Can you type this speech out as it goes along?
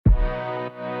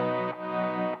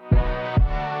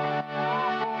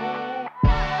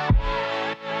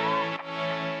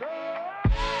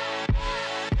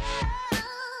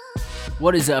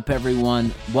What is up,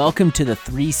 everyone? Welcome to the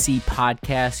 3C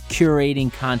podcast,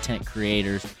 Curating Content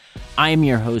Creators. I am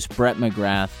your host, Brett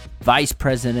McGrath, Vice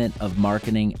President of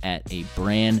Marketing at a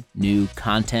brand new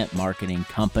content marketing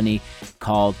company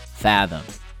called Fathom.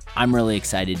 I'm really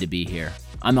excited to be here.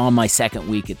 I'm on my second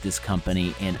week at this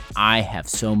company and I have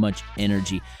so much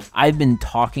energy. I've been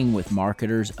talking with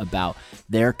marketers about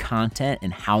their content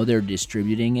and how they're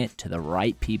distributing it to the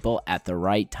right people at the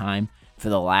right time for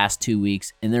the last 2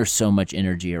 weeks, and there's so much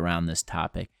energy around this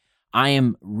topic. I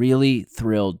am really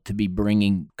thrilled to be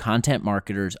bringing content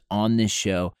marketers on this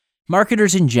show,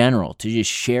 marketers in general, to just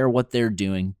share what they're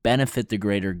doing, benefit the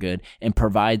greater good, and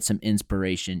provide some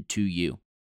inspiration to you.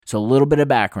 So a little bit of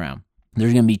background.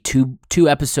 There's going to be two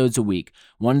episodes a week.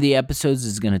 One of the episodes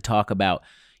is going to talk about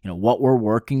what we're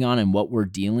working on and what we're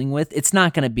dealing with. It's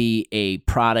not going to be a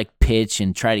product pitch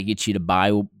and try to get you to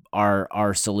buy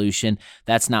our solution.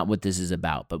 That's not what this is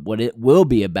about. But what it will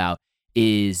be about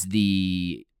is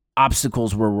the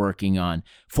obstacles we're working on,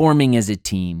 forming as a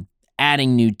team,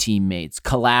 adding new teammates,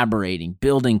 collaborating,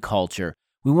 building culture.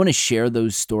 We want to share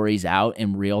those stories out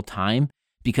in real time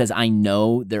because I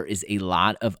know there is a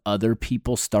lot of other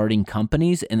people starting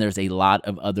companies and there's a lot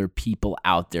of other people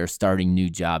out there starting new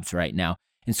jobs right now.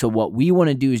 And so what we want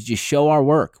to do is just show our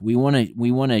work. We want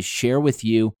to share with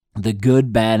you the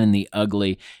good, bad, and the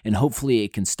ugly, and hopefully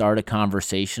it can start a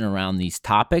conversation around these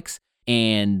topics,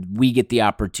 and we get the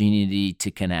opportunity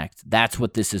to connect. That's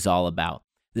what this is all about.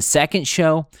 The second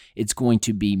show, it's going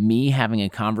to be me having a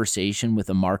conversation with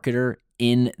a marketer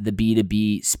in the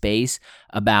B2B space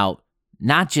about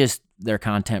not just their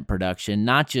content production,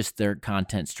 not just their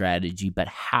content strategy, but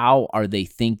how are they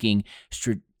thinking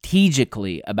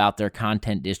strategically about their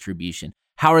content distribution?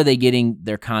 How are they getting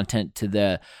their content to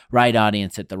the right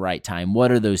audience at the right time?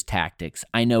 What are those tactics?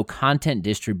 I know content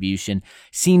distribution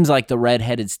seems like the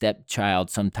redheaded stepchild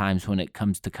sometimes when it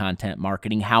comes to content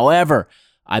marketing. However,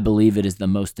 I believe it is the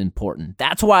most important.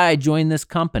 That's why I joined this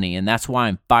company, and that's why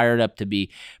I'm fired up to be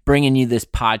bringing you this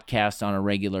podcast on a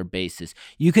regular basis.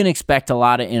 You can expect a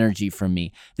lot of energy from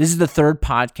me. This is the third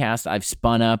podcast I've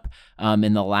spun up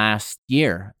in the last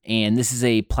year, and this is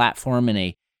a platform and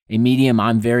a medium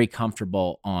I'm very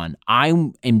comfortable on. I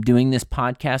am doing this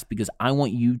podcast because I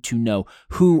want you to know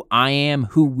who I am,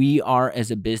 who we are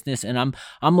as a business, and I'm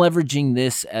leveraging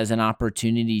this as an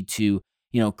opportunity to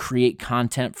create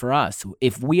content for us.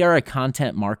 If we are a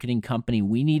content marketing company,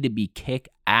 we need to be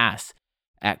kick-ass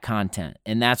at content,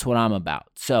 and that's what I'm about.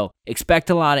 So expect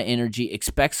a lot of energy,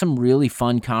 expect some really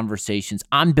fun conversations.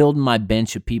 I'm building my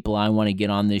bench of people I want to get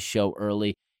on this show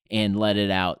early and let it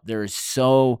out. There is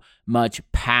so much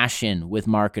passion with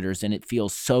marketers, and it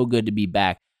feels so good to be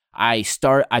back. I've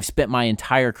spent my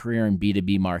entire career in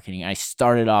B2B marketing. I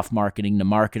started off marketing to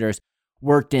marketers,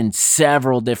 worked in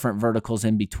several different verticals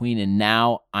in between, and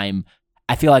now I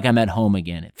feel like I'm at home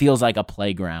again. It feels like a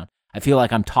playground. I feel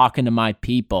like I'm talking to my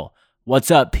people.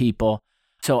 What's up, people?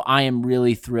 So I am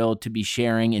really thrilled to be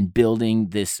sharing and building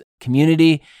this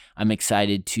community. I'm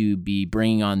excited to be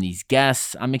bringing on these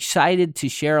guests. I'm excited to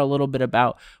share a little bit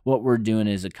about what we're doing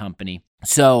as a company.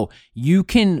 So you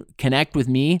can connect with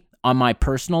me on my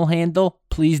personal handle.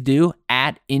 Please do,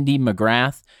 at Indy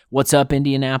McGrath. What's up,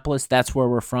 Indianapolis? That's where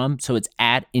we're from. So it's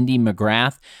at Indy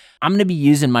McGrath. I'm going to be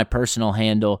using my personal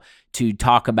handle to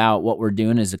talk about what we're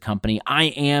doing as a company. I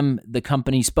am the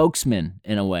company spokesman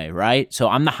in a way, right? So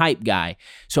I'm the hype guy.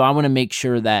 So I want to make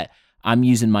sure that I'm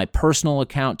using my personal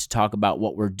account to talk about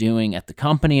what we're doing at the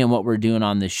company and what we're doing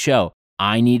on this show.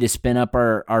 I need to spin up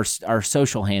our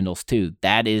social handles too.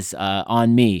 That is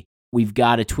on me. We've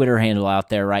got a Twitter handle out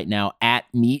there right now, at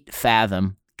Meet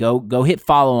Fathom. Go hit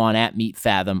follow on at Meet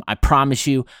Fathom. I promise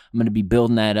you, I'm going to be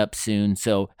building that up soon.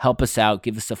 So help us out.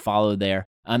 Give us a follow there.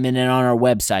 And then on our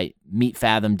website,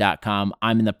 meetfathom.com,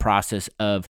 I'm in the process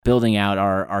of building out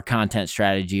our content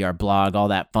strategy, our blog, all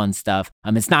that fun stuff.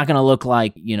 It's not going to look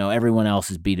like, everyone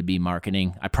else's B2B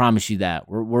marketing. I promise you that.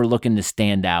 We're looking to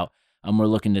stand out. We're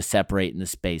looking to separate in the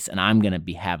space, and I'm going to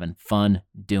be having fun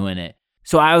doing it.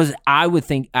 So as I was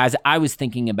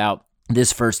thinking about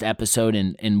this first episode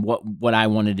and what I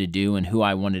wanted to do and who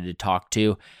I wanted to talk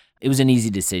to, it was an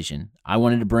easy decision. I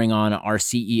wanted to bring on our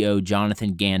CEO,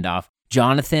 Jonathan Gandolf.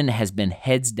 Jonathan has been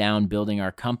heads down building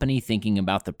our company, thinking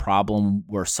about the problem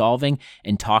we're solving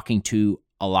and talking to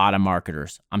a lot of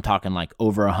marketers. I'm talking like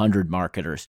over 100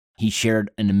 marketers. He shared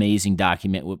an amazing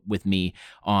document with me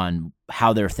on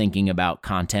how they're thinking about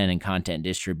content and content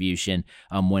distribution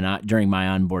during my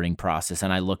onboarding process,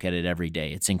 and I look at it every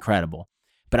day. It's incredible.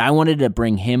 But I wanted to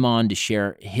bring him on to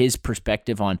share his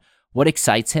perspective on what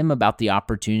excites him about the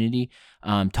opportunity,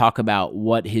 talk about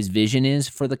what his vision is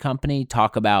for the company,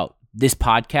 talk about this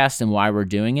podcast and why we're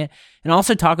doing it, and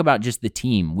also talk about just the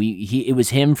team. It was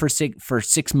him for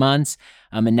 6 months,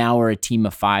 and now we're a team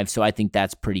of 5. So I think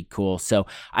that's pretty cool. So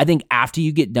I think after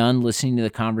you get done listening to the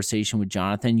conversation with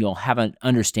Jonathan, you'll have an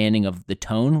understanding of the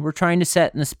tone we're trying to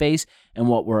set in the space and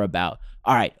what we're about.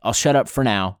 All right, I'll shut up for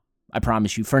now. I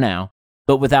promise you for now.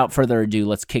 But without further ado,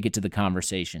 let's kick it to the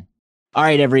conversation. All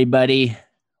right, everybody.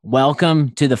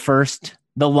 Welcome to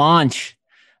the launch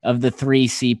of the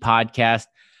 3C podcast.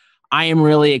 I am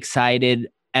really excited.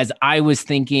 As I was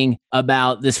thinking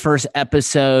about this first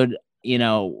episode,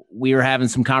 we were having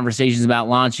some conversations about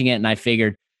launching it, and I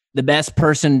figured the best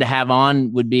person to have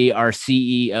on would be our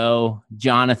CEO,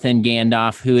 Jonathan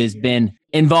Gandolf, who has been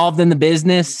involved in the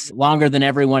business longer than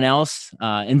everyone else,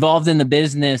 involved in the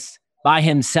business by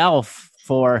himself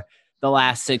for the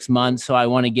last 6 months. So I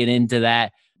want to get into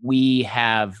that. We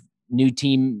have new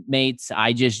teammates.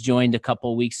 I just joined a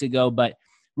couple of weeks ago, but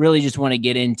really just want to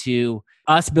get into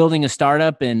us building a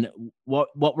startup and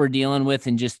what we're dealing with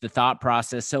and just the thought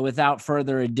process. So without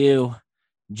further ado,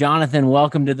 Jonathan,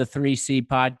 welcome to the 3C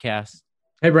podcast.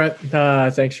 Hey, Brett.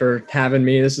 Thanks for having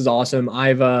me. This is awesome.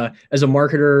 I've, as a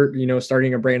marketer,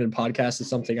 starting a branded podcast is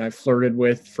something I've flirted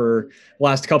with for the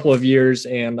last couple of years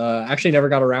and actually never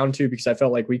got around to because I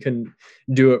felt like we couldn't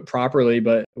do it properly.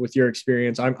 But with your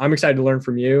experience, I'm excited to learn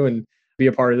from you and be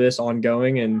a part of this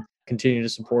ongoing and continue to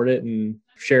support it and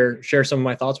share some of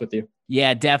my thoughts with you.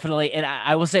 Yeah, definitely. And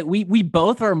I will say we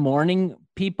both are morning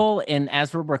people. And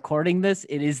as we're recording this,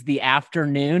 it is the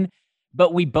afternoon.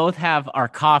 But we both have our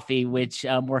coffee, which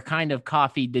we're kind of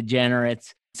coffee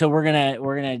degenerates. So we're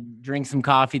gonna drink some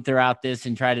coffee throughout this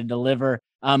and try to deliver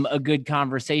a good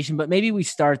conversation. But maybe we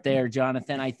start there,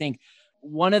 Jonathan. I think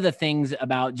one of the things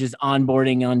about just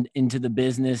onboarding into the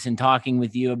business and talking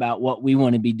with you about what we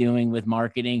want to be doing with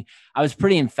marketing, I was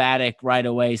pretty emphatic right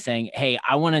away saying, hey,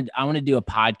 I want to do a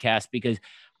podcast because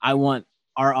I want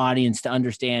our audience to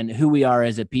understand who we are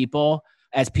as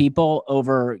people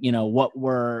over,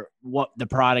 what the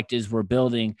product is we're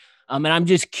building. And I'm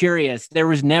just curious, there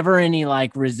was never any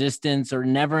resistance or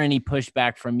never any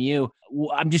pushback from you.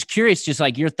 I'm just curious, just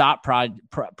your thought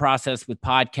process with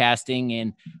podcasting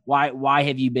and why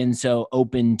have you been so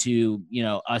open to,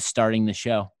 us starting the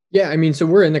show? Yeah. I mean, so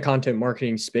we're in the content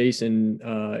marketing space and,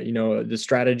 the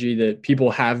strategy that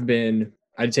people have been,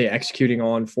 I'd say, executing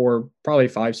on for probably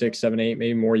 5, 6, 7, 8,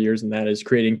 maybe more years than that is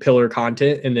creating pillar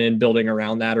content and then building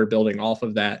around that or building off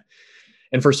of that.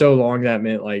 And for so long that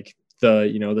meant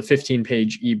the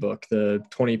 15-page ebook, the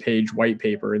 20-page white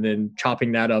paper, and then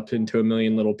chopping that up into a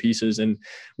million little pieces. And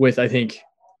with, I think,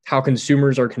 how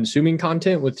consumers are consuming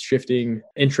content with shifting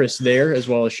interests there, as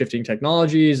well as shifting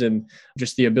technologies and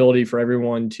just the ability for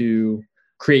everyone to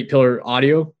create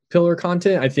audio pillar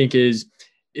content, I think is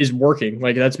working.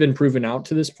 That's been proven out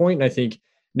to this point. And I think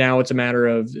now it's a matter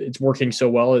of it's working so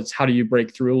well. It's how do you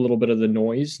break through a little bit of the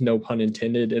noise, no pun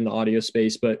intended, in the audio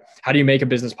space, but how do you make a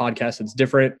business podcast that's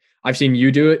different? I've seen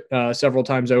you do it several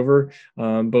times over,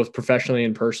 both professionally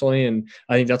and personally. And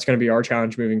I think that's going to be our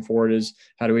challenge moving forward is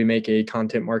how do we make a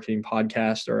content marketing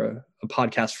podcast or a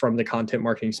podcast from the content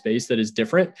marketing space that is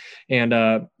different. And,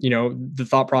 the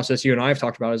thought process you and I have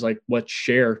talked about is let's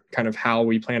share kind of how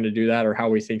we plan to do that or how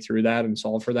we think through that and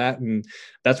solve for that. And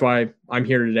that's why I'm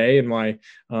here today and why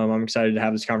I'm excited to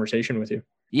have this conversation with you.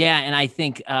 Yeah. And I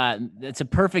think that's a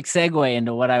perfect segue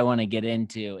into what I want to get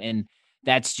into. And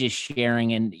that's just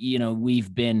sharing. And,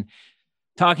 we've been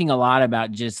talking a lot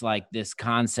about just this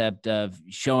concept of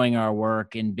showing our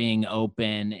work and being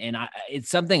open. And it's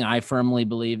something I firmly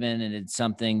believe in. And it's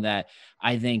something that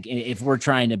I think if we're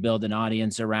trying to build an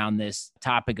audience around this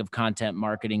topic of content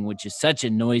marketing, which is such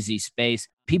a noisy space,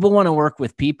 people want to work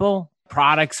with people.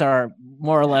 Products are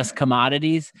more or less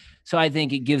commodities. So I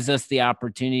think it gives us the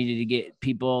opportunity to get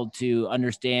people to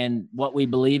understand what we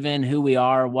believe in, who we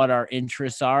are, what our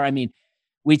interests are. I mean,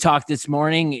 we talked this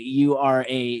morning, you are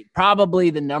probably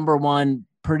the number one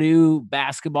Purdue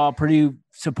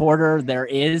supporter there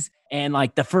is. And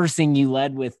the first thing you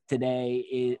led with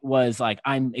today was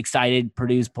I'm excited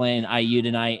Purdue's playing IU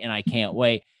tonight and I can't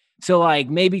wait. So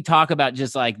maybe talk about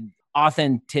just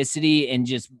authenticity and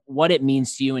just what it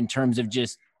means to you in terms of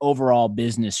just overall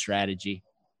business strategy.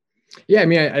 Yeah. I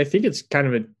mean, I think it's kind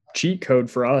of a cheat code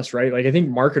for us, right? I think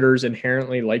marketers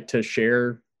inherently like to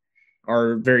share,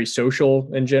 are very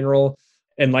social in general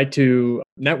and like to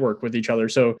network with each other.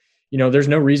 So, there's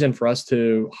no reason for us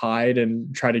to hide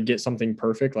and try to get something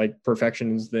perfect.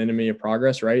 Perfection is the enemy of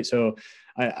progress, right? So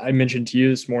I mentioned to you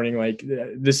this morning,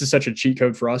 this is such a cheat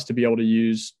code for us to be able to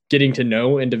use getting to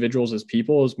know individuals as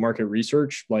people as market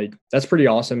research. That's pretty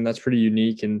awesome. That's pretty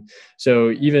unique. And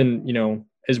so even,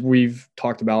 as we've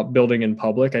talked about building in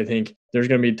public, I think there's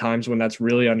going to be times when that's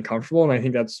really uncomfortable. And I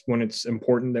think that's when it's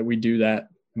important that we do that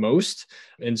most.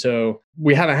 And so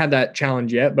we haven't had that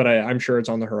challenge yet, but I'm sure it's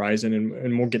on the horizon,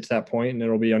 and we'll get to that point and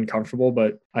it'll be uncomfortable.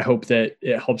 But I hope that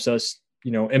it helps us,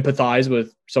 empathize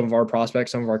with some of our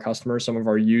prospects, some of our customers, some of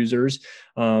our users.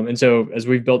 And so as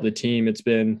we've built the team, it's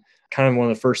been kind of one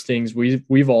of the first things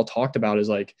we've all talked about is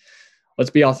like, let's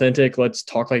be authentic. Let's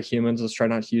talk like humans. Let's try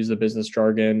not to use the business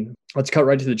jargon. Let's cut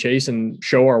right to the chase and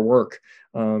show our work.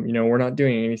 We're not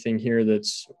doing anything here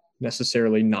that's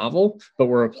necessarily novel, but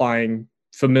we're applying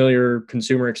familiar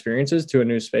consumer experiences to a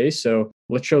new space. So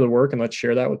let's show the work and let's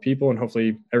share that with people, and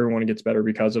hopefully everyone gets better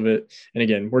because of it. And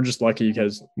again, we're just lucky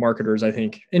because marketers, I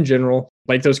think in general,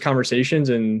 like those conversations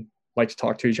and like to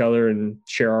talk to each other and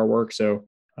share our work. So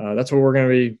that's what we're going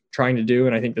to be trying to do.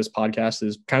 And I think this podcast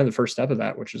is kind of the first step of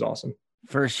that, which is awesome.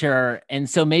 For sure. And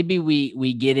so maybe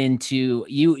we get into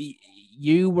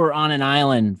you were on an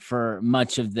island for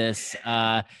much of this.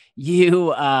 All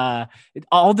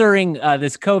during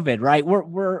this COVID, right?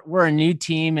 We're a new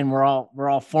team and we're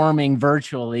all forming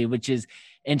virtually, which is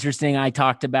interesting. I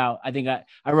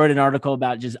wrote an article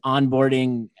about just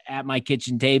onboarding at my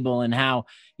kitchen table and how,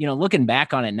 looking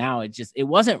back on it now,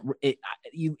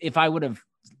 if I would have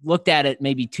looked at it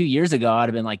maybe 2 years ago, I'd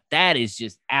have been like, that is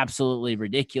just absolutely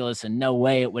ridiculous and no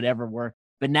way it would ever work.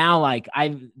 But now, like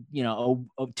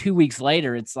 2 weeks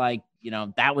later, it's like,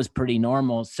 that was pretty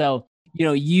normal. So,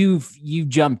 you've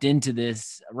jumped into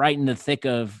this right in the thick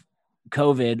of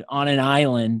COVID on an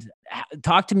island.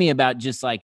 Talk to me about just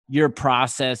like your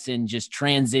process and just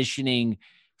transitioning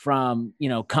from,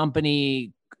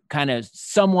 company kind of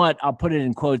somewhat, I'll put it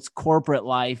in quotes, corporate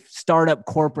life, startup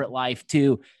corporate life,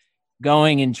 to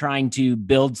going and trying to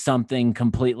build something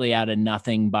completely out of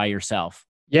nothing by yourself.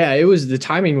 Yeah, the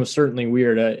timing was certainly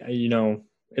weird.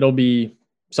 It'll be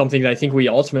something that I think we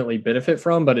ultimately benefit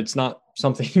from, but it's not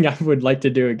something I would like to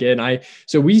do again. I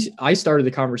started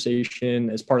the conversation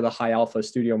as part of the High Alpha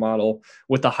studio model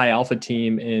with the High Alpha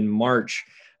team in March.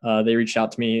 They reached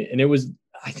out to me, and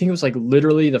I think it was like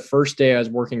literally the first day I was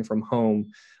working from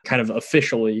home, kind of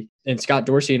officially. And Scott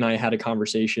Dorsey and I had a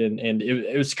conversation, and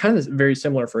it was kind of very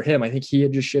similar for him. I think he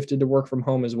had just shifted to work from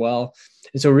home as well.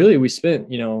 And so really we spent,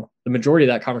 the majority of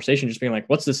that conversation just being like,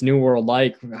 what's this new world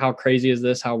like? How crazy is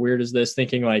this? How weird is this?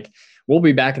 Thinking like, we'll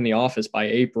be back in the office by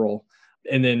April.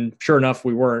 And then sure enough,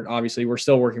 we weren't. Obviously, we're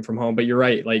still working from home, but you're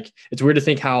right. Like, it's weird to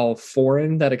think how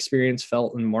foreign that experience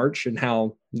felt in March and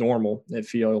how normal it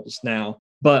feels now.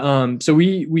 But so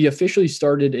we officially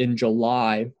started in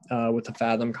July with the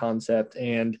Fathom concept.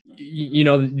 And,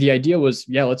 the idea was,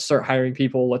 let's start hiring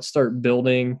people. Let's start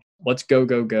building. Let's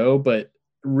go. But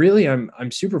really,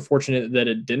 I'm super fortunate that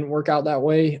it didn't work out that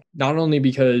way. Not only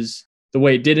because the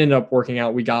way it did end up working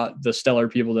out, we got the stellar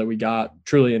people that we got,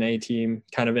 truly an A team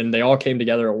kind of, and they all came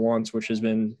together at once, which has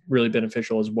been really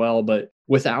beneficial as well. But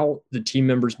without the team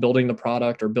members building the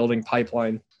product or building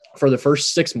pipeline for the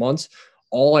first 6 months,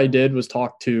 all I did was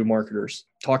talk to marketers,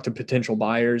 talk to potential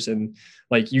buyers. And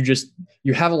like, you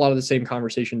have a lot of the same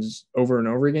conversations over and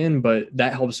over again, but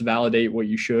that helps validate what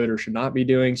you should or should not be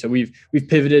doing. So we've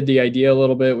pivoted the idea a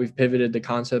little bit. We've pivoted the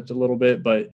concept a little bit,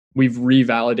 but we've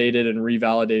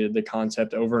revalidated the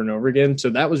concept over and over again. So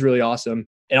that was really awesome.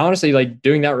 And honestly, like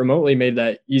doing that remotely made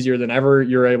that easier than ever.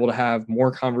 You're able to have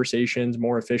more conversations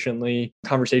more efficiently,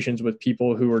 conversations with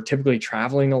people who are typically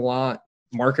traveling a lot.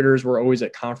 Marketers were always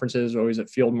at conferences, always at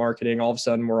field marketing. All of a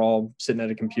sudden, we're all sitting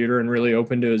at a computer and really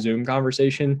open to a Zoom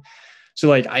conversation. So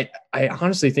like, I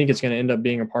honestly think it's going to end up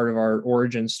being a part of our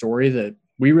origin story that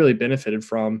we really benefited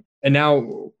from. And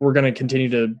now we're going to continue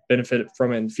to benefit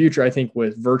from it in the future. I think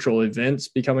with virtual events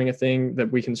becoming a thing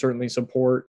that we can certainly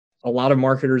support. A lot of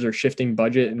marketers are shifting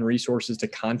budget and resources to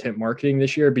content marketing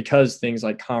this year because things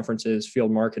like conferences,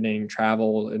 field marketing,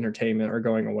 travel, entertainment are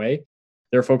going away.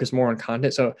 They're focused more on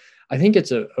content. So I think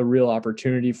it's a real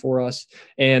opportunity for us.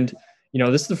 And,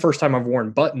 this is the first time I've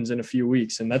worn buttons in a few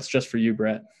weeks, and that's just for you,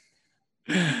 Brett.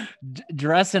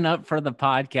 Dressing up for the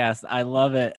podcast. I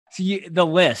love it. So the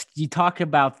list, you talk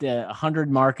about the 100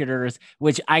 marketers,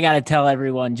 which I got to tell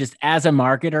everyone, just as a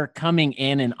marketer coming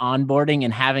in and onboarding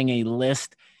and having a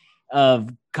list of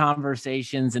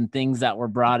conversations and things that were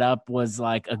brought up was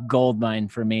like a goldmine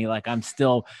for me. Like, I'm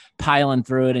still piling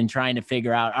through it and trying to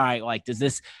figure out, all right, like,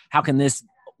 how can this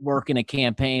work in a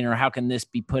campaign, or how can this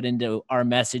be put into our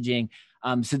messaging?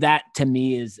 So that to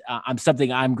me is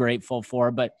something I'm grateful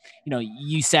for. But,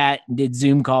 you sat and did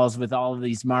Zoom calls with all of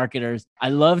these marketers. I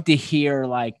love to hear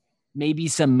like maybe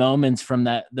some moments from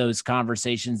those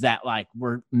conversations that like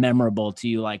were memorable to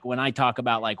you. Like when I talk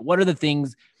about like, what are the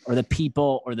things or the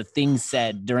people or the things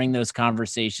said during those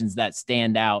conversations that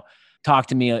stand out? Talk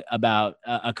to me about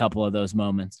a couple of those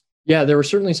moments. Yeah, there were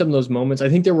certainly some of those moments. I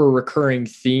think there were recurring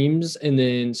themes, and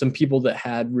then some people that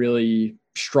had really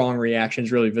strong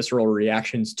reactions, really visceral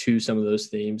reactions to some of those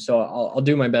themes. So I'll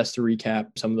do my best to recap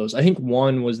some of those. I think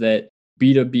one was that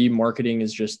B2B marketing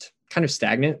is just kind of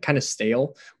stagnant, kind of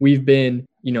stale. We've been,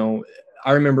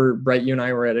 I remember, Brett, you and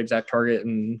I were at Exact Target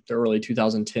in the early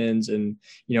 2010s, and,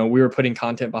 we were putting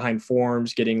content behind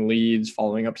forms, getting leads,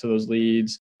 following up to those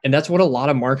leads. And that's what a lot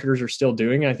of marketers are still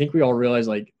doing. And I think we all realize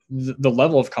like the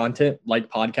level of content, like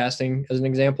podcasting as an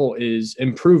example, is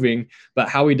improving, but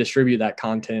how we distribute that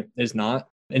content is not.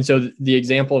 And so the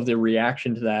example of the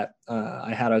reaction to that,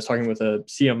 I was talking with a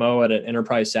CMO at an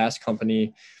enterprise SaaS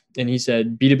company, and he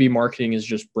said, B2B marketing is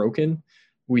just broken.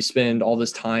 We spend all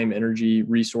this time, energy,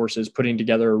 resources putting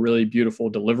together a really beautiful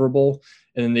deliverable,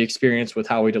 and then the experience with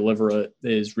how we deliver it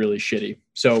is really shitty.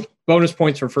 So bonus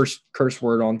points for first curse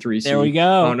word on 3C. There we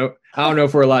go. I don't know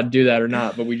if we're allowed to do that or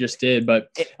not, but we just did. But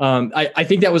I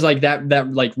think that was like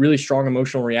that like really strong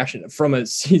emotional reaction from a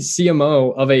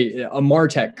CMO of a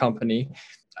MarTech company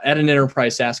at an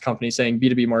enterprise SaaS company saying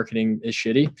B2B marketing is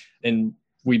shitty. And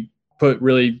we put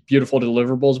really beautiful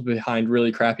deliverables behind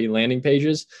really crappy landing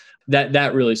pages.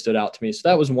 That really stood out to me. So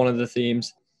that was one of the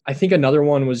themes. I think another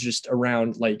one was just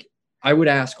around, like, I would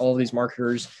ask all of these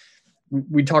marketers,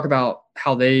 we'd talk about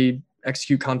how they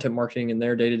execute content marketing in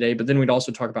their day-to-day, but then we'd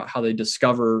also talk about how they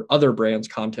discover other brands'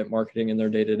 content marketing in their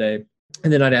day-to-day.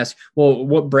 And then I'd ask, well,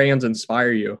 what brands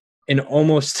inspire you? And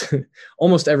almost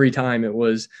every time it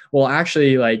was, well,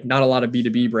 actually, like, not a lot of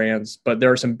B2B brands, but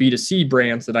there are some B2C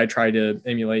brands that I try to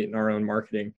emulate in our own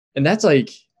marketing. And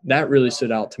that really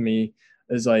stood out to me.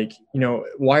 Is like,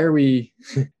 why are we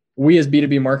as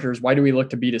B2B marketers, why do we look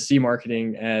to B2C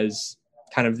marketing as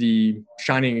kind of the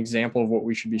shining example of what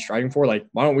we should be striving for? Like,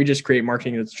 why don't we just create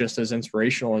marketing that's just as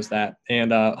inspirational as that?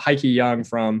 And Heike Young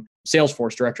from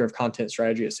Salesforce, director of content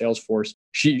strategy at Salesforce,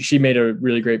 she made a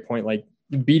really great point. Like,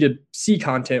 B2C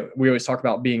content, we always talk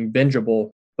about being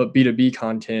bingeable, but B2B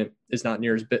content is not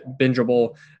near as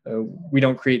bingeable. We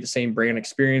don't create the same brand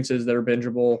experiences that are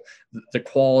bingeable. The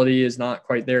quality is not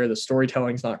quite there. The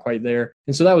storytelling is not quite there.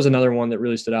 And so that was another one that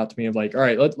really stood out to me of like, all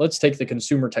right, let's take the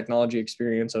consumer technology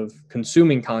experience of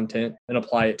consuming content and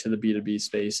apply it to the B2B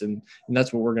space. And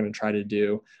that's what we're going to try to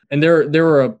do. And there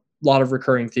were a lot of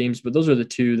recurring themes, but those are the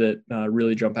two that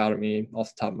really jump out at me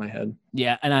off the top of my head.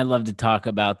 Yeah. And I'd love to talk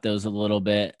about those a little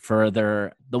bit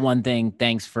further. The one thing,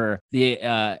 thanks for the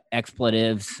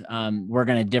expletives. We're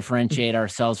going to differentiate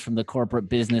ourselves from the corporate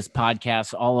business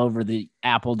podcasts all over the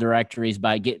Apple directories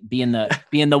by being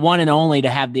the one and only to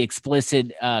have the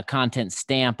explicit content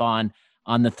stamp on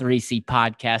the 3C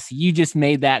podcast. You just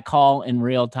made that call in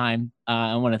real time.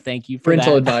 I want to thank you for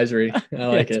parental that. Advisory. I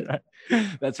like it. Right.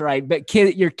 That's right. But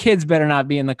your kids better not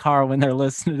be in the car when they're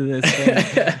listening to this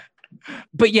thing.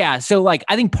 But yeah, so like,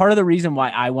 I think part of the reason why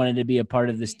I wanted to be a part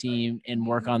of this team and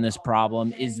work on this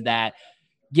problem is that,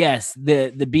 yes,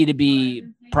 the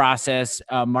B2B process,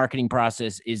 marketing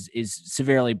process is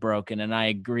severely broken. And I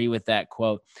agree with that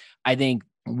quote. I think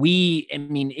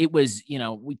it was,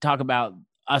 we talk about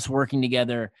us working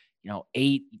together,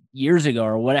 8 years ago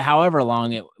or however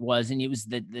long it was. And it was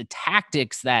the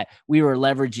tactics that we were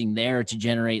leveraging there to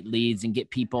generate leads and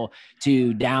get people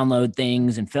to download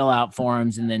things and fill out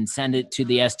forms and then send it to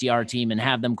the SDR team and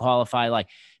have them qualify. Like,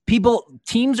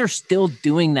 teams are still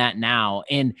doing that now.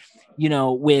 And,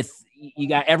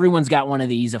 everyone's got one of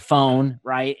these, a phone,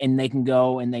 right? And they can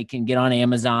go and they can get on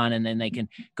Amazon and then they can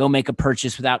go make a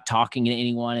purchase without talking to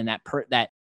anyone. And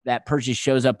that purchase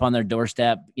shows up on their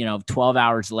doorstep, 12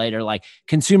 hours later. Like,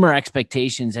 consumer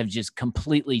expectations have just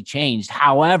completely changed.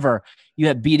 However, you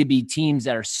have B2B teams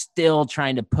that are still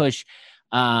trying to push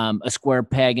a square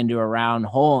peg into a round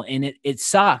hole. And it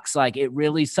sucks. Like, it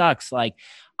really sucks. Like,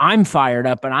 I'm fired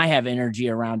up and I have energy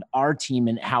around our team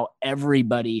and how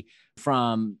everybody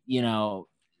from,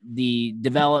 the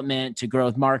development to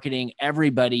growth marketing,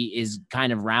 everybody is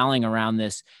kind of rallying around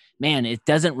this. Man, it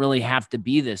doesn't really have to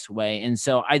be this way. And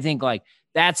so I think like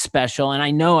that's special. And I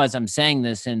know as I'm saying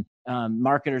this, and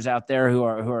marketers out there who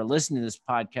are listening to this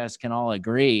podcast can all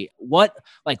agree. What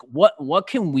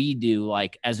can we do,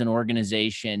 like, as an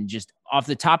organization, just off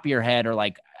the top of your head, or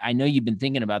like, I know you've been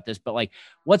thinking about this, but like,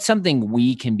 what's something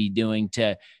we can be doing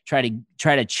to try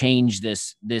to change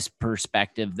this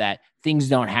perspective that things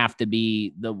don't have to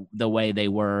be the way they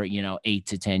were, 8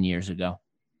 to 10 years ago?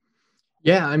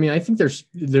 Yeah, I mean, I think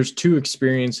there's two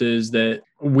experiences that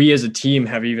we as a team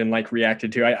have even like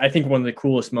reacted to. I think one of the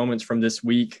coolest moments from this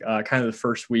week, kind of the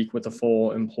first week with the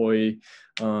full employee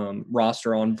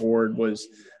roster on board, was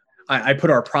I put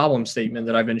our problem statement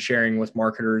that I've been sharing with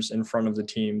marketers in front of the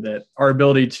team, that our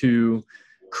ability to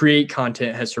create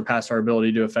content has surpassed our ability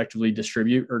to effectively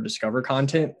distribute or discover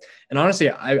content. And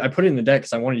honestly, I put it in the deck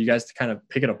because I wanted you guys to kind of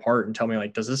pick it apart and tell me,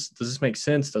 like, does this make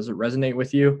sense? Does it resonate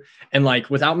with you? And like,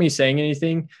 without me saying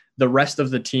anything, the rest of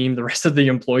the team, the rest of the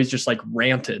employees just like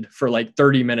ranted for like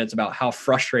 30 minutes about how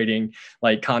frustrating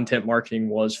like content marketing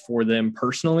was for them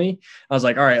personally. I was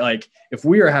like, all right, like if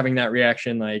we are having that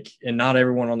reaction, like, and not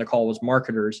everyone on the call was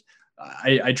marketers,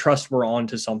 I trust we're on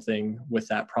to something with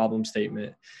that problem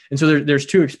statement. And so there's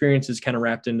two experiences kind of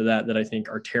wrapped into that I think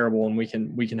are terrible and we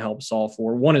can help solve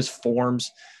for. One is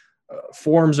forms.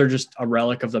 Forms are just a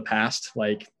relic of the past.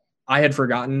 Like, I had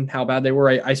forgotten how bad they were.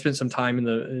 I spent some time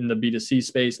in the B2C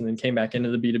space and then came back into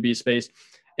the B2B space.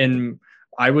 And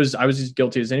I was as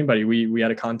guilty as anybody. We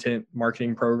had a content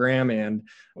marketing program and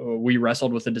we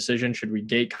wrestled with the decision. Should we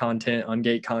gate content,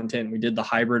 ungate content? We did the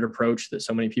hybrid approach that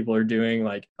so many people are doing.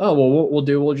 Like, oh, well, what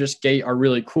we'll just gate our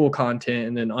really cool content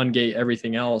and then ungate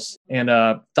everything else. And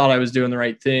thought I was doing the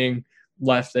right thing,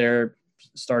 left there,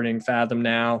 starting Fathom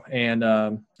now.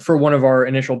 And for one of our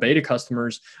initial beta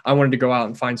customers, I wanted to go out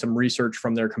and find some research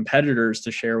from their competitors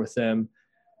to share with them.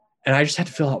 And I just had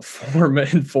to fill out form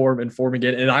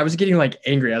again. And I was getting like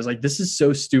angry. I was like, this is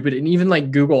so stupid. And even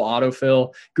like Google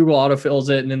autofills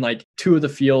it. And then like 2 of the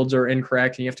fields are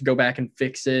incorrect and you have to go back and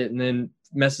fix it and then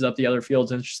messes up the other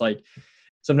fields. And it's just like,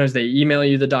 sometimes they email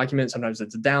you the document. Sometimes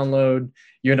it's a download.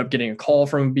 You end up getting a call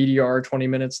from a BDR 20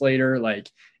 minutes later.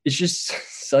 Like, it's just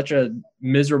such a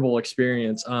miserable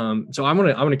experience. So I'm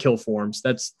gonna kill forms.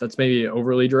 That's maybe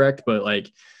overly direct, but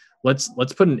like, let's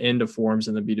put an end to forms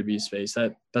in the B2B space.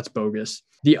 That's bogus.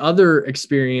 The other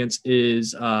experience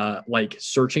is like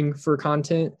searching for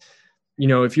content. You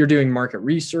know, if you're doing market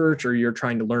research or you're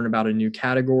trying to learn about a new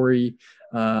category.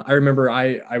 I remember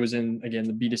I was in, again,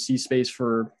 the B2C space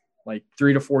for like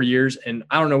 3 to 4 years. And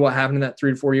I don't know what happened in that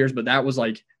 3 to 4 years, but that was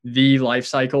like the life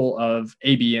cycle of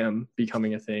ABM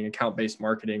becoming a thing, account-based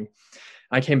marketing.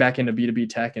 I came back into B2B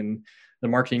tech and the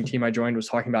marketing team I joined was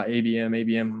talking about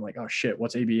ABM. I'm like, oh shit,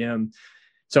 what's ABM?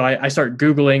 So I start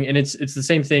Googling, and it's the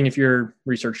same thing if you're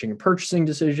researching a purchasing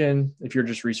decision, if you're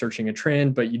just researching a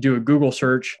trend, but you do a Google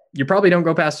search, you probably don't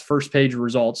go past first page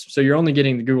results. So you're only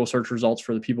getting the Google search results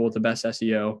for the people with the best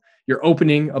SEO. You're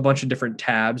opening a bunch of different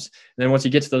tabs. And then once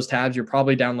you get to those tabs, you're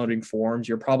probably downloading forms.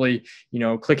 You're probably,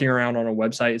 clicking around on a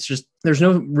website. It's just, there's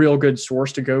no real good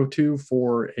source to go to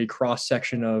for a cross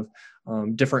section of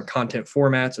different content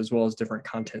formats as well as different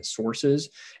content sources.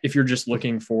 If you're just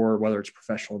looking for whether it's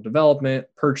professional development,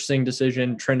 purchasing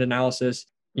decision, trend analysis,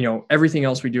 everything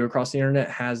else we do across the internet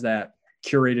has that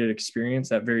curated experience,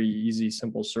 that very easy,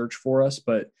 simple search for us.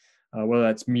 But whether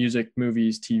that's music,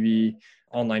 movies, TV,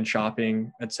 online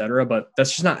shopping, et cetera. But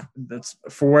that's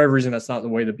for whatever reason, that's not the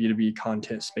way the B2B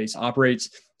content space operates.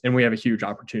 And we have a huge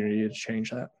opportunity to change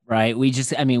that. Right. We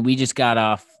just got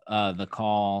off the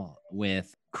call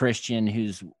with Christian,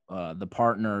 who's the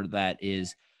partner that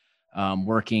is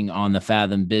working on the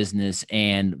Fathom business.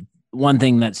 And one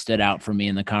thing that stood out for me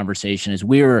in the conversation is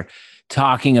we were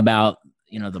talking about,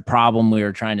 the problem we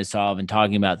were trying to solve and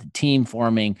talking about the team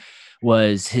forming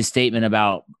was his statement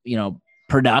about,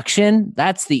 production.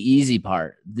 That's the easy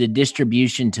part. The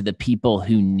distribution to the people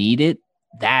who need it,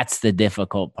 that's the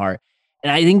difficult part. And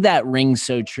I think that rings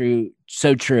so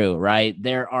true, right?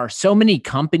 There are so many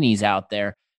companies out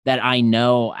there that I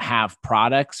know have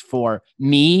products. For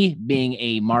me being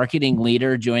a marketing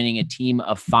leader, joining a team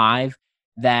of 5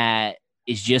 that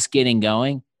is just getting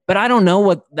going, but I don't know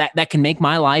what that can make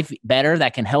my life better,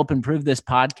 that can help improve this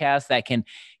podcast, that can,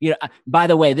 by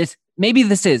the way, maybe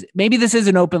this is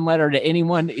an open letter to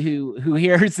anyone who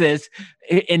hears this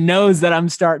and knows that I'm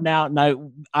starting out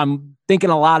and I'm thinking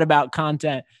a lot about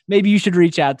content. Maybe you should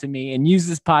reach out to me and use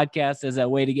this podcast as a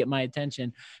way to get my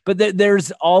attention. But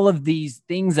there's all of these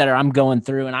things that I'm going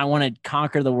through, and I want to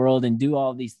conquer the world and do all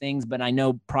of these things. But I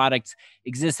know products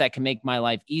exist that can make my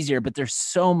life easier, but there's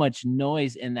so much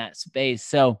noise in that space.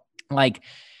 So like,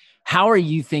 how are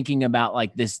you thinking about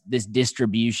like this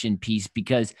distribution piece?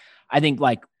 Because I think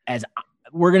like, as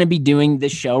we're going to be doing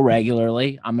this show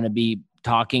regularly, I'm going to be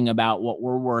talking about what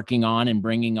we're working on and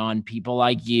bringing on people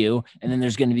like you. And then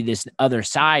there's going to be this other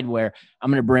side where I'm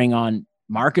going to bring on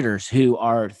marketers who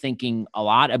are thinking a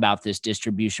lot about this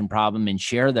distribution problem and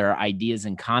share their ideas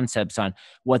and concepts on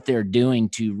what they're doing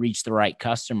to reach the right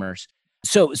customers.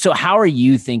 So how are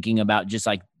you thinking about just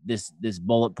like this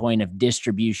bullet point of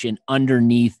distribution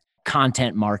underneath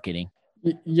content marketing?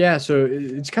 Yeah. So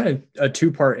it's kind of a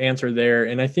 2-part answer there.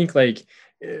 And I think like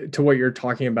to what you're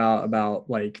talking about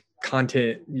like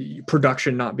content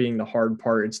production not being the hard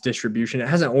part, it's distribution. It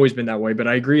hasn't always been that way, but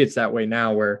I agree it's that way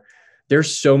now, where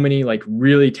there's so many like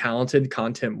really talented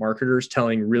content marketers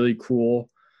telling really cool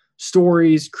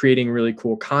stories, creating really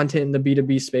cool content in the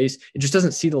B2B space. It just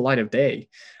doesn't see the light of day.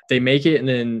 They make it and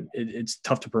then it's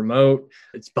tough to promote.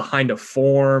 It's behind a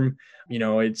form,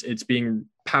 it's being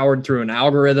powered through an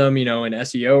algorithm, in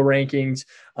SEO rankings.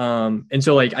 And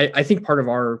so like, I think part of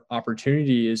our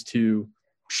opportunity is to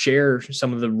share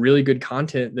some of the really good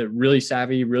content that really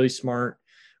savvy, really smart,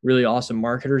 really awesome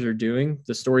marketers are doing,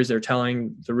 the stories they're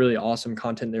telling, the really awesome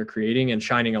content they're creating, and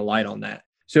shining a light on that.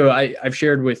 So I've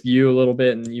shared with you a little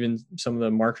bit, and even some of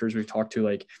the marketers we've talked to,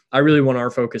 like, I really want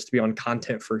our focus to be on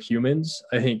content for humans.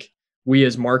 I think we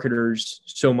as marketers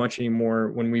so much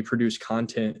anymore, when we produce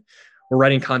content, we're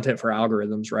writing content for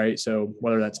algorithms, right? So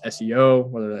whether that's SEO,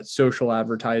 whether that's social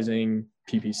advertising,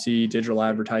 PPC, digital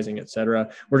advertising, et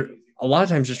cetera, we're a lot of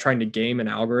times just trying to game an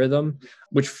algorithm,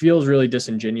 which feels really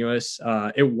disingenuous.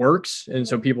 It works. And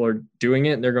so people are doing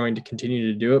it and they're going to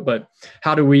continue to do it. But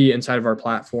how do we, inside of our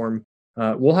platform,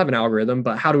 we'll have an algorithm,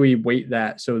 but how do we weight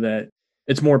that so that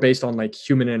it's more based on like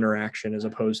human interaction as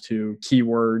opposed to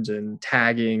keywords and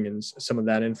tagging and some of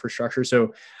that infrastructure?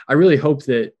 So I really hope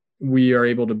that we are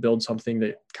able to build something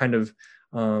that kind of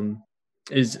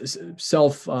is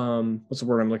what's the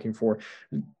word I'm looking for?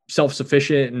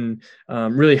 Self-sufficient,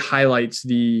 and really highlights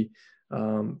the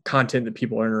content that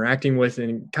people are interacting with,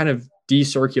 and kind of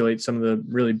decirculates some of the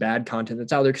really bad content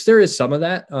that's out there. Because there is some of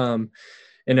that.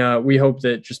 And we hope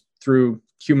that just through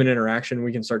human interaction,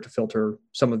 we can start to filter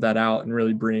some of that out and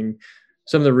really bring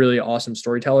some of the really awesome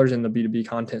storytellers in the B2B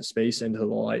content space into the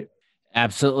light.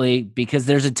 Absolutely, because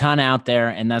there's a ton out there,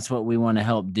 and that's what we want to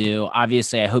help do.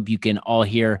 Obviously, I hope you can all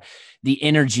hear the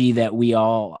energy that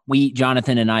we,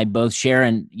 Jonathan and I both share,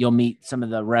 and you'll meet some of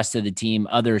the rest of the team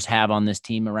others have on this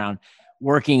team around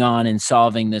working on and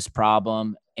solving this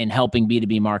problem and helping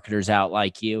B2B marketers out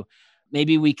like you.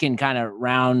 Maybe we can kind of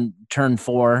round turn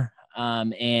 4,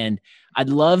 and I'd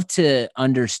love to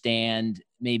understand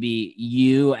maybe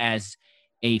you as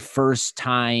a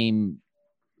first-time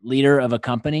leader of a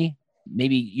company,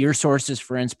 maybe your sources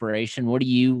for inspiration. What are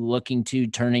you looking to,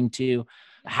 turning to?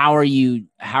 How are you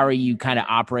kind of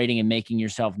operating and making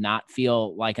yourself not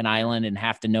feel like an island and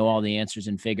have to know all the answers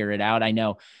and figure it out? I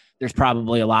know there's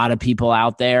probably a lot of people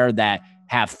out there that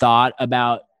have thought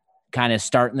about kind of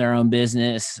starting their own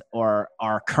business, or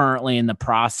are currently in the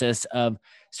process of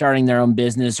starting their own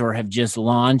business, or have just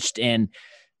launched and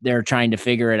they're trying to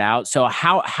figure it out. So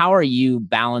how are you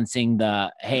balancing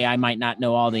the, hey, I might not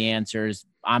know all the answers,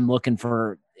 I'm looking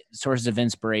for sources of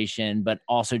inspiration, but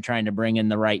also trying to bring in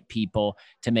the right people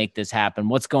to make this happen?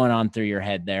 What's going on through your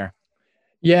head there?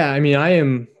 Yeah, I mean, I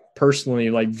am personally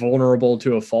like vulnerable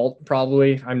to a fault,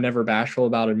 probably. I'm never bashful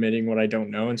about admitting what I don't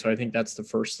know. And so I think that's the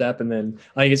first step. And then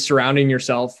I think it's surrounding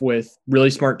yourself with really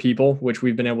smart people, which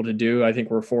we've been able to do. I think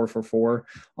we're 4 for 4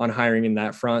 on hiring in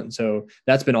that front. So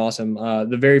that's been awesome.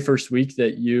 The very first week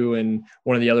that you and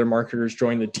one of the other marketers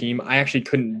joined the team, I actually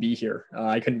couldn't be here.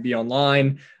 I couldn't be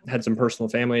online, had some personal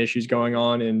family issues going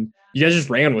on, and you guys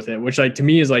just ran with it, which like to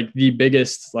me is like the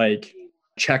biggest like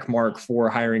check mark for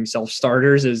hiring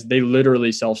self-starters, is they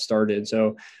literally self-started.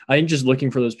 So I think just looking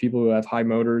for those people who have high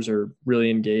motors, or really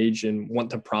engaged and want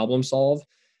to problem solve,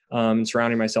 and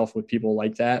surrounding myself with people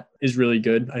like that is really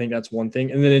good. I think that's one thing.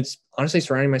 And then it's honestly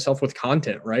surrounding myself with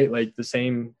content, right? Like the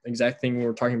same exact thing we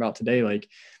were talking about today, like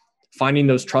finding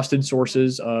those trusted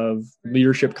sources of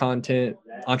leadership content,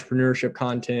 entrepreneurship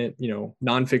content,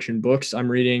 nonfiction books. I'm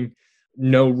reading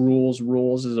No Rules.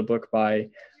 Rules is a book by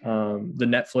the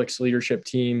Netflix leadership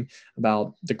team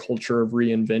about the culture of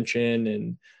reinvention.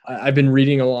 And I've been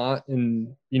reading a lot,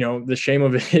 and, the shame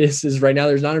of it is right now,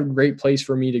 there's not a great place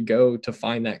for me to go to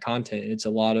find that content. It's a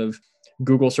lot of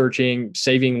Google searching,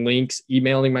 saving links,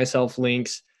 emailing myself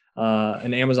links,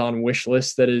 an Amazon wish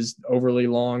list that is overly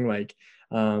long.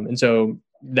 And so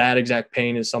that exact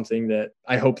pain is something that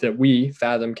I hope that we,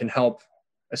 Fathom, can help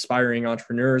aspiring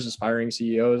entrepreneurs, aspiring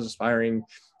CEOs, aspiring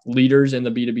leaders in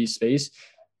the B2B space,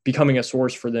 becoming a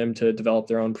source for them to develop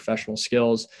their own professional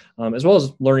skills, as well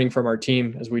as learning from our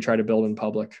team as we try to build in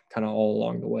public, kind of all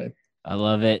along the way. I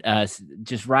love it.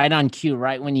 Just right on cue,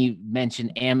 right when you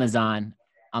mentioned Amazon,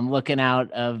 I'm looking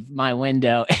out of my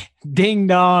window. Ding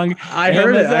dong. I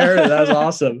heard it. That was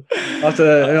awesome. I'll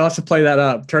have to play that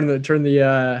up. Turn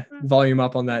the volume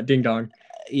up on that ding dong.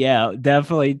 Yeah,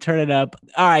 definitely turn it up.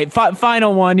 All right,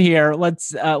 final one here.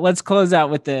 Let's close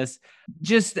out with this.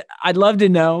 Just, I'd love to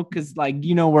know, because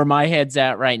where my head's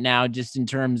at right now, just in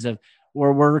terms of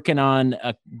we're working on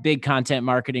a big content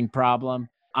marketing problem.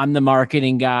 I'm the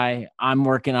marketing guy. I'm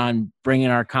working on bringing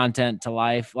our content to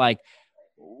life. Like,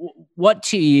 what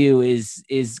to you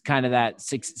is kind of that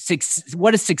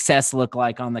what does success look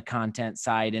like on the content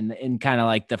side in kind of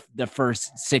like the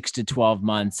first 6 to 12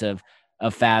 months of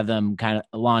Fathom kind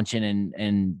of launching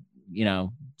and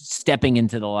stepping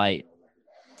into the light?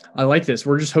 I like this.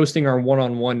 We're just hosting our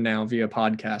one-on-one now via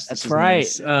podcast. That's right.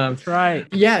 Nice. That's right.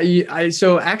 Yeah.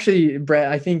 So actually,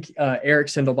 Brett, I think Eric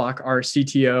Sindelbach, our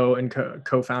CTO and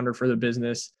co-founder for the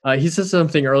business, he said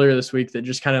something earlier this week that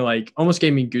just kind of like almost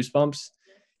gave me goosebumps.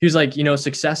 He was like,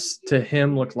 success to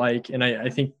him looked like, and I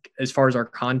think as far as our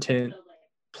content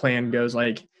plan goes,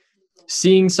 like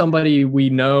seeing somebody we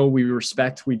know, we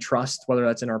respect, we trust, whether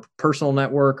that's in our personal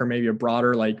network or maybe a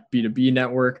broader like B2B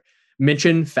network,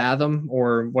 mention Fathom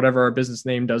or whatever our business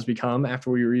name does become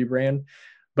after we rebrand,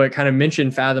 but kind of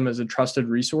mention Fathom as a trusted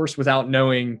resource without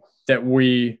knowing that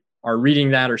we are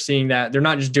reading that or seeing that. They're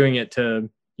not just doing it to,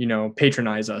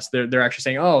 patronize us. They're actually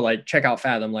saying, oh, like check out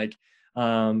Fathom, like,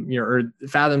 or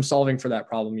Fathom solving for that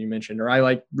problem you mentioned, or I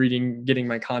like getting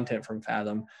my content from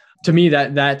Fathom. To me,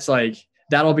 that's like,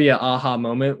 that'll be an aha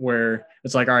moment where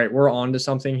it's like, all right, we're on to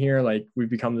something here. Like we've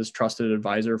become this trusted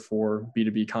advisor for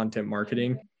B2B content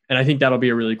marketing. And I think that'll be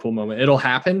a really cool moment. It'll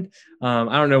happen.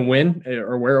 I don't know when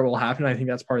or where it will happen. I think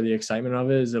that's part of the excitement of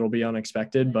it, is it'll be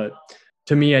unexpected. But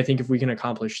to me, I think if we can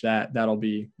accomplish that, that'll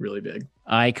be really big.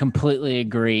 I completely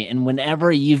agree. And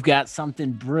whenever you've got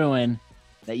something brewing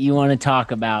that you want to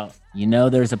talk about,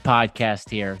 there's a podcast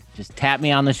here. Just tap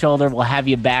me on the shoulder. We'll have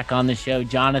you back on the show.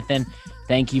 Jonathan,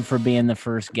 thank you for being the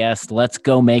first guest. Let's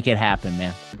go make it happen,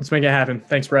 man. Let's make it happen.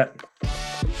 Thanks, Brett.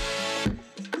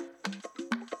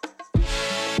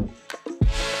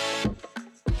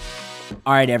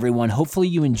 All right, everyone. Hopefully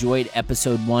you enjoyed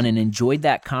episode 1 and enjoyed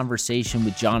that conversation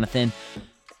with Jonathan.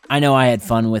 I know I had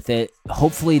fun with it.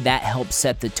 Hopefully that helps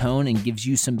set the tone and gives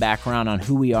you some background on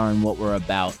who we are and what we're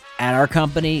about at our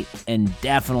company, and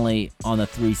definitely on the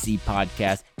 3C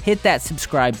podcast. Hit that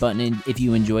subscribe button if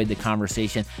you enjoyed the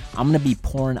conversation. I'm going to be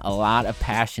pouring a lot of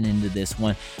passion into this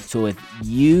one. So if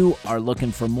you are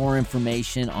looking for more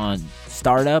information on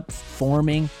startups,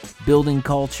 forming, building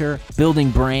culture, building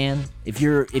brand, if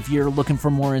you're looking for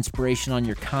more inspiration on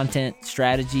your content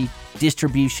strategy,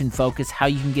 distribution focus, how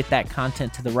you can get that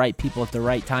content to the right people at the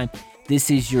right time,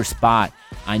 this is your spot.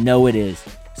 I know it is.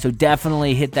 So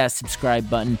definitely hit that subscribe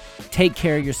button. Take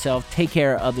care of yourself, take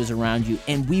care of others around you,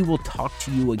 and we will talk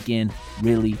to you again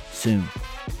really soon.